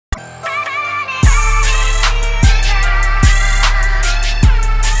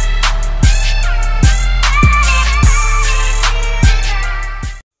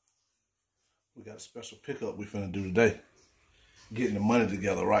special pickup we finna do today. Getting the money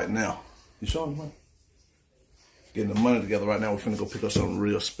together right now. You showing the money? Getting the money together right now. We're finna go pick up something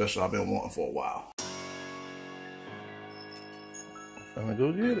real special I've been wanting for a while. Finna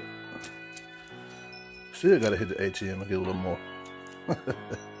go get it. Still gotta hit the ATM and get a little more.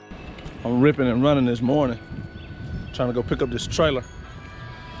 I'm ripping and running this morning, trying to go pick up this trailer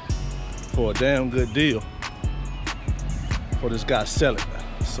for a damn good deal for this guy selling.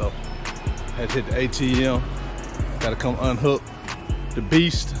 So I had to hit the ATM, gotta come unhook the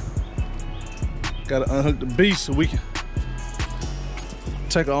beast. Gotta unhook the beast so we can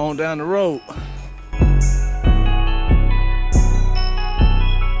take her on down the road.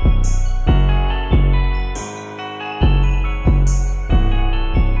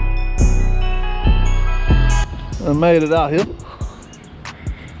 I made it out here.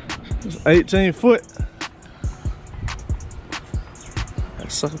 It's 18 foot.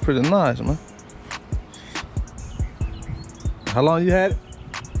 That sucker pretty nice, man. How long you had it?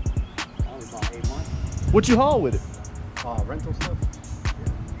 Only about 8 months. What you haul with it? Rental stuff.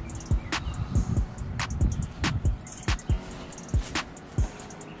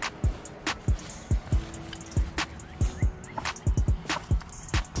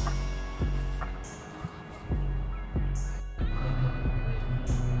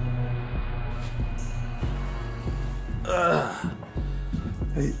 Yeah.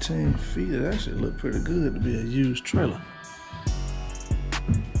 18 feet, that actually look pretty good to be a used trailer.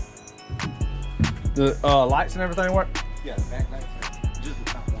 The lights and everything work? Yeah, the back lights. Just the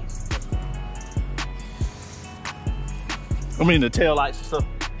top ones. I mean the tail lights and stuff?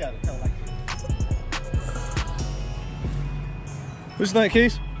 Yeah, the tail lights. What you think,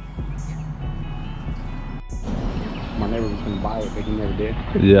 Keith? My neighbor was gonna buy it, but he never did.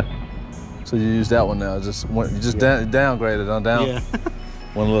 Yeah. So you use that one now? You just downgraded on down? Yeah.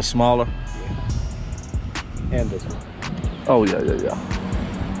 One a little smaller? Yeah. And this one. Oh yeah.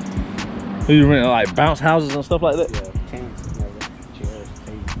 So you renting like bounce houses and stuff like that? Yeah, tents, chairs,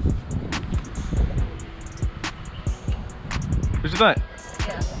 tables. What you think?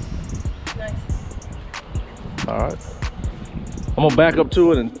 Yeah. Nice. Alright. I'm gonna back up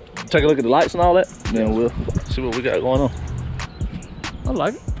to it and take a look at the lights and all that. And then we'll see what we got going on. I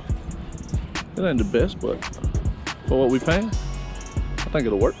like it. It ain't the best, but for what we paying, I think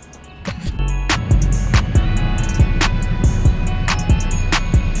it'll work.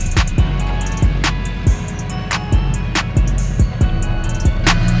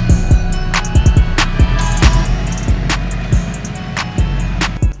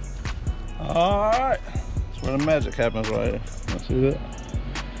 Alright, that's where the magic happens right here. See that?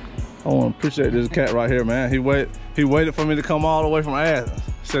 I want to appreciate this cat right here, man. He waited for me to come all the way from Athens.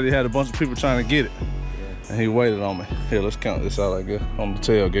 Said he had a bunch of people trying to get it. Yeah. And he waited on me. Here, let's count this out, I guess, on the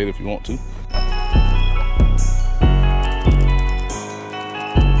tailgate if you want to.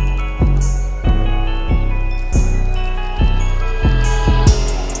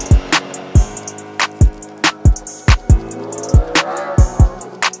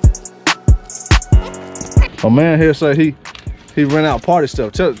 My man here say he rent out party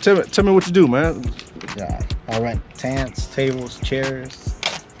stuff. Tell me what you do, man. Yeah, I rent tents, tables, chairs,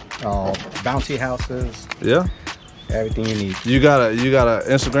 bouncy houses. Yeah. Everything you need. You got a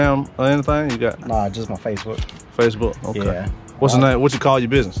Instagram or anything? You got? Nah, just my Facebook. Facebook. Okay. Yeah. What's the name? What you call your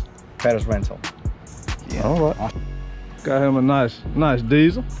business? Pettis Rental. Yeah. All right. Got him a nice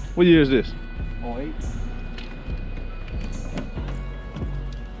diesel. What year is this? 08.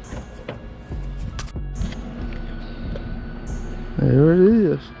 There it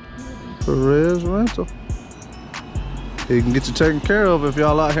is. Perez Rental. He can get you taken care of if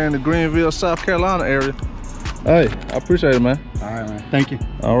y'all out here in the Greenville, South Carolina area. Hey, I appreciate it, man. All right, man. Thank you.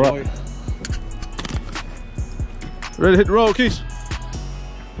 All right. Ready to hit the road, Keith?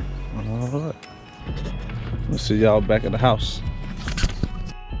 All right. Let's see y'all back at the house.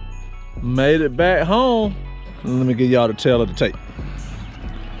 Made it back home. Let me give y'all the tail of the tape.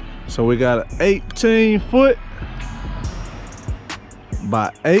 So we got an 18 foot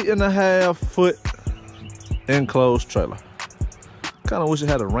by 8.5 foot enclosed trailer. Kind of wish it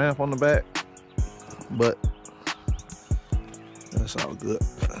had a ramp on the back, but that's all good.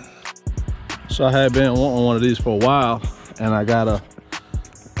 So I had been wanting one of these for a while, and I got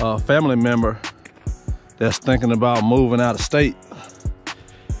a family member that's thinking about moving out of state,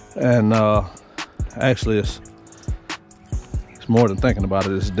 and actually it's more than thinking about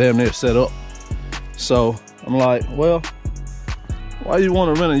it. It's damn near set up. So I'm like, well, why you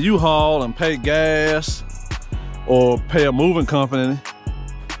want to rent a U-Haul and pay gas or pay a moving company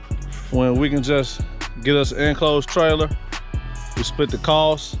when we can just get us an enclosed trailer? We split the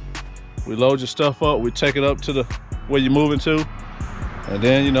cost, We load your stuff up, we take it up to the where you're moving to, and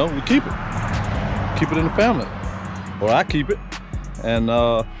then, you know, we keep it. Keep it in the family. Or I keep it. And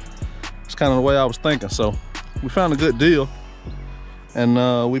it's kind of the way I was thinking. So we found a good deal,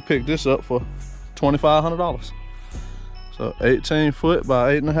 and we picked this up for $2,500. So 18 foot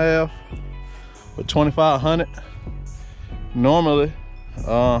by 8.5 for $2,500. Normally,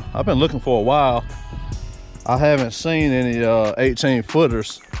 I've been looking for a while. I haven't seen any 18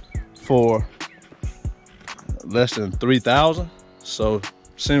 footers for less than 3,000. So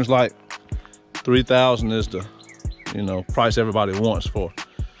seems like 3,000 is the, you know, price everybody wants for,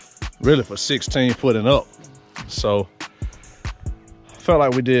 really for 16 foot and up. So I felt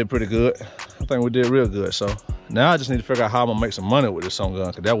like we did pretty good. I think we did real good. So now I just need to figure out how I'm gonna make some money with this sun gun,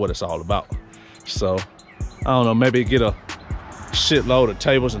 because that's what it's all about. So I don't know, maybe get a shitload of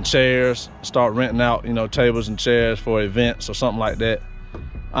tables and chairs, start renting out, you know, tables and chairs for events or something like that.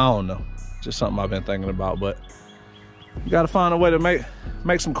 I don't know, just something I've been thinking about. But you gotta find a way to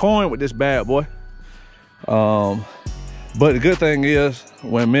make some coin with this bad boy. But the good thing is,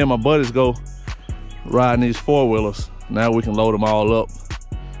 when me and my buddies go riding these four-wheelers, now we can load them all up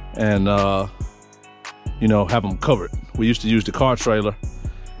and you know, have them covered. We used to use the car trailer,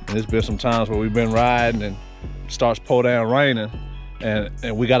 and there's been some times where we've been riding and it starts pour down raining,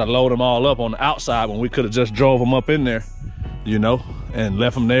 and we gotta load them all up on the outside when we could have just drove them up in there, you know, and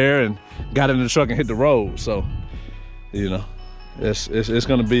left them there and got in the truck and hit the road. So, you know, it's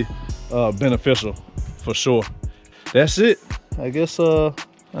gonna be beneficial for sure. That's it. I guess I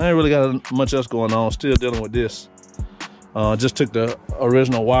ain't really got much else going on. Still dealing with this. Just took the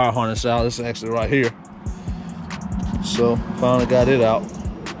original wire harness out. It's actually right here. So finally got it out,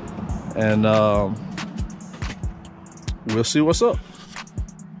 and we'll see what's up.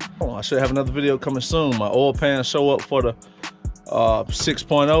 Oh, I should have another video coming soon. My oil pan show up for the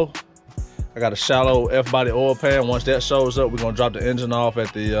 6.0. I got a shallow F-body oil pan. Once that shows up, we're gonna drop the engine off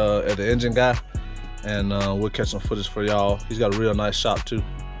at the engine guy, and we'll catch some footage for y'all. He's got a real nice shop too.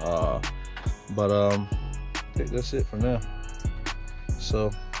 But I think that's it for now.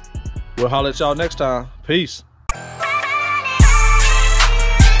 So we'll holler at y'all next time. Peace.